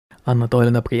Anatoly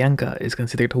Onoprienko is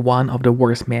considered one of the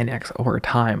worst maniacs of our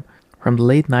time. From the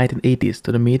late 1980s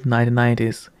to the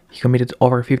mid-1990s, he committed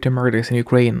over 50 murders in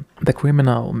Ukraine. The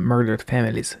criminal murdered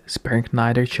families, sparing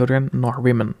neither children nor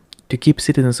women. To keep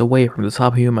citizens away from the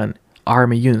subhuman,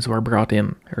 army units were brought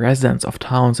in. Residents of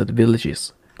towns and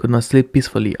villages could not sleep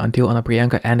peacefully until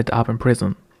Onoprienko ended up in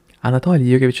prison. Anatoly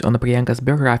Yurievich Onoprienko's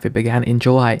biography began in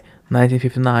July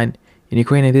 1959 in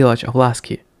Ukrainian village of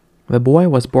Lasky. The boy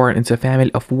was born into a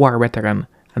family of war veteran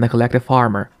and a collective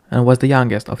farmer, and was the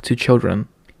youngest of 2 children.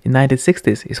 In the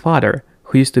 1960s, his father,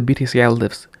 who used to beat his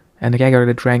relatives and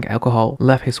regularly drank alcohol,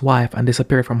 left his wife and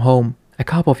disappeared from home. A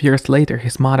couple of years later,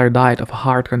 his mother died of a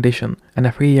heart condition, and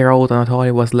a 3-year-old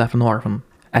Anatoly was left an orphan.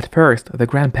 At first, the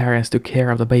grandparents took care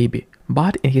of the baby,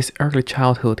 but in his early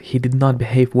childhood he did not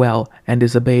behave well and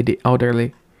disobeyed the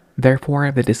elderly.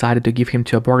 Therefore, they decided to give him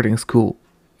to a boarding school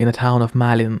in the town of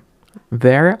Malin.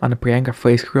 There, Onoprienko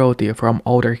faced cruelty from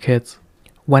older kids.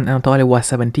 When Anatoly was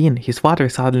 17, his father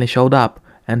suddenly showed up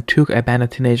and took a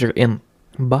abandoned teenager in.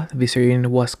 But this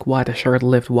reunion was quite a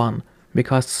short-lived one,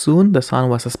 because soon the son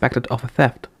was suspected of a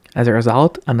theft. As a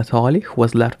result, Anatoly, who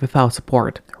was left without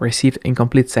support, received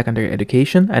incomplete secondary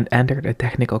education and entered a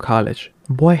technical college.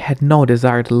 The boy had no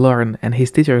desire to learn, and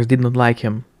his teachers did not like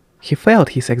him. He failed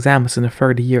his exams in the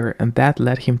 3rd year, and that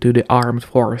led him to the armed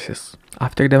forces.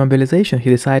 After demobilization, he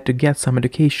decided to get some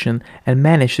education and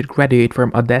managed to graduate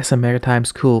from Odessa Maritime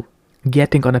School.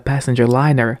 Getting on a passenger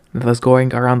liner that was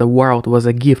going around the world was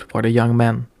a gift for the young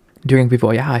man. During the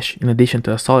voyage, in addition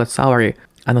to a solid salary,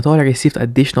 Anatoly received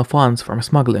additional funds from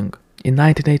smuggling. In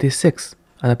 1986,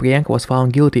 Onoprienko was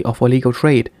found guilty of illegal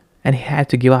trade, and he had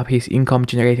to give up his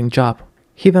income-generating job.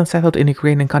 He then settled in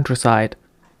Ukrainian countryside,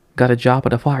 got a job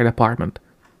at the fire department,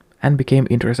 and became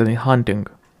interested in hunting.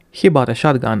 He bought a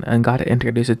shotgun and got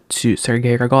introduced to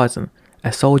Sergei Rogozin,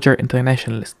 a soldier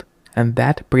internationalist, and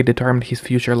that predetermined his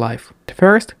future life.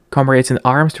 First, comrades in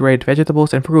arms traded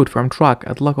vegetables and fruit from truck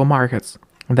at local markets.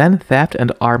 Then theft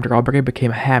and armed robbery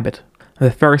became a habit.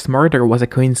 The first murder was a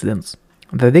coincidence.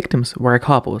 The victims were a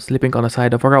couple sleeping on the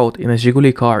side of a road in a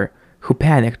Zhiguli car, who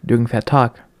panicked during the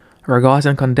attack.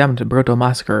 Rogozin condemned the brutal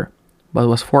massacre, but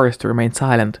was forced to remain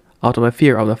silent out of a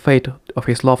fear of the fate of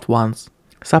his loved ones.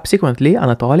 Subsequently,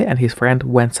 Anatoly and his friend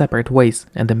went separate ways,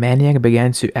 and the maniac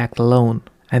began to act alone.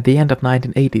 At the end of the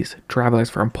 1980s, travelers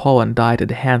from Poland died at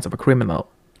the hands of a criminal.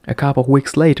 A couple of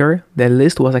weeks later, the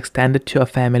list was extended to a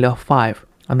family of 5.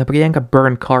 Onoprienko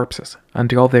burned corpses and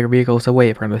drove their vehicles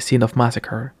away from the scene of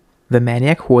massacre. The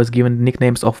maniac, who was given the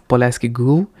nicknames of Polesky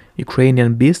Ghoul,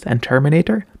 Ukrainian Beast, and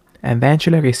Terminator,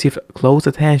 eventually received close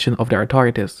attention of the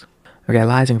authorities.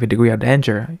 Realizing the degree of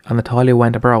danger, Anatoly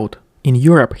went abroad. In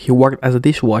Europe, he worked as a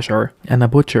dishwasher and a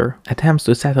butcher. Attempts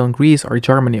to settle in Greece or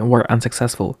Germany were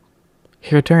unsuccessful.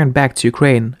 He returned back to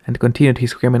Ukraine and continued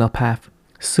his criminal path.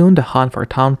 Soon the hunt for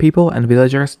town people and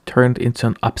villagers turned into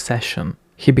an obsession.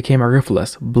 He became a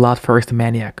ruthless, bloodthirsty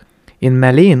maniac. In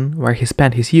Malin, where he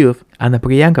spent his youth,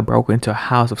 Onoprienko broke into a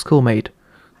house of schoolmate.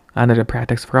 Under the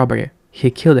pretext of robbery, he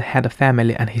killed the head of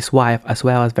family and his wife, as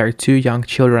well as their 2 young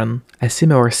children. A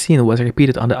similar scene was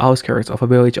repeated on the outskirts of a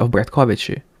village of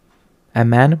Bratkovichi. A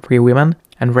man, 3 women,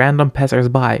 and random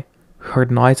passers-by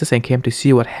heard noises and came to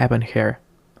see what happened here.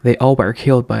 They all were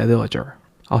killed by a villager.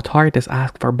 Authorities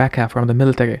asked for backup from the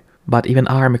military, but even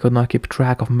army could not keep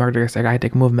track of murderous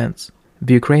erratic movements.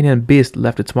 The Ukrainian Beast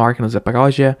left its mark in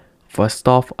Zaporozhye,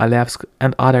 Vostok, Alevsk,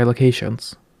 and other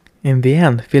locations. In the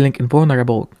end, feeling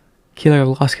invulnerable, killer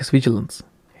lost his vigilance.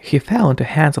 He fell into the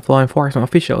hands of law enforcement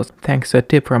officials thanks to a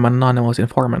tip from an anonymous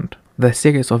informant. The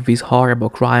series of these horrible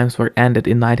crimes were ended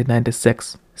in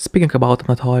 1996. Speaking about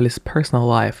Anatoly's personal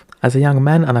life, as a young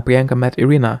man, Onoprienko met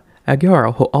Irina, a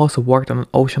girl who also worked on an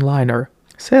ocean liner.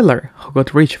 Sailor, who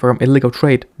got rich from illegal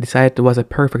trade, decided it was a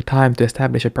perfect time to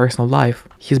establish a personal life.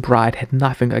 His bride had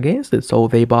nothing against it, so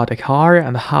they bought a car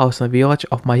and a house in the village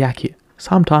of Mayaki.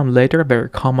 Sometime later, their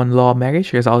common-law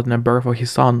marriage resulted in the birth of his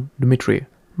son, Dmitry.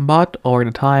 But over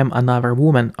the time, another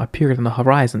woman appeared on the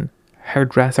horizon,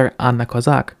 hairdresser Anna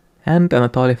Kozak, and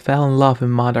Anatoly fell in love with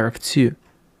a mother of 2,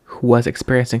 who was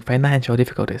experiencing financial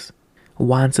difficulties.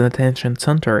 Once an attention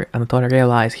center, Anatoly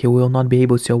realized he will not be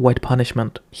able to avoid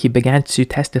punishment. He began to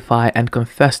testify and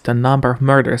confess to a number of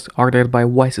murders ordered by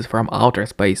voices from outer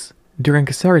space. During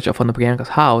a search of Onoprienko's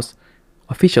house,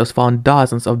 officials found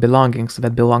dozens of belongings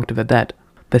that belonged to the dead.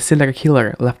 The serial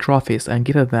killer left trophies and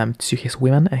gifted them to his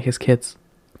women and his kids.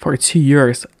 For 2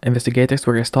 years, investigators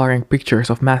were restoring pictures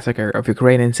of massacre of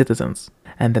Ukrainian citizens,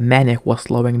 and the maniac was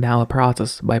slowing down the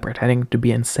process by pretending to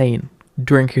be insane.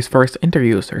 During his first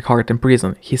interviews recorded in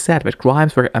prison, he said that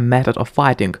crimes were a method of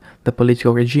fighting the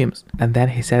political regimes, and then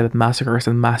he said that massacres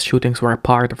and mass shootings were a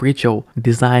part of ritual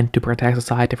designed to protect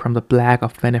society from the plague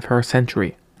of 21st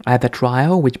century. At the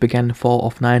trial, which began in the fall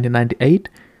of 1998,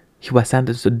 he was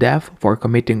sentenced to death for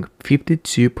committing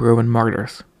 52 proven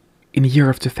murders. In the year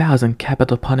of 2000,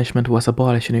 capital punishment was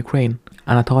abolished in Ukraine.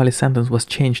 Anatoly's sentence was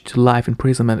changed to life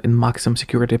imprisonment in maximum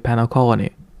security penal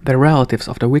colony. The relatives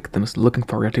of the victims looking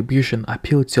for retribution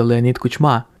appealed to Leonid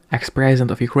Kuchma,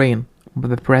 ex-president of Ukraine, but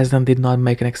the president did not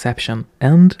make an exception,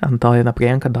 and Anatoly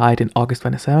Onoprienko died in August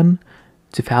 27,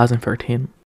 2013.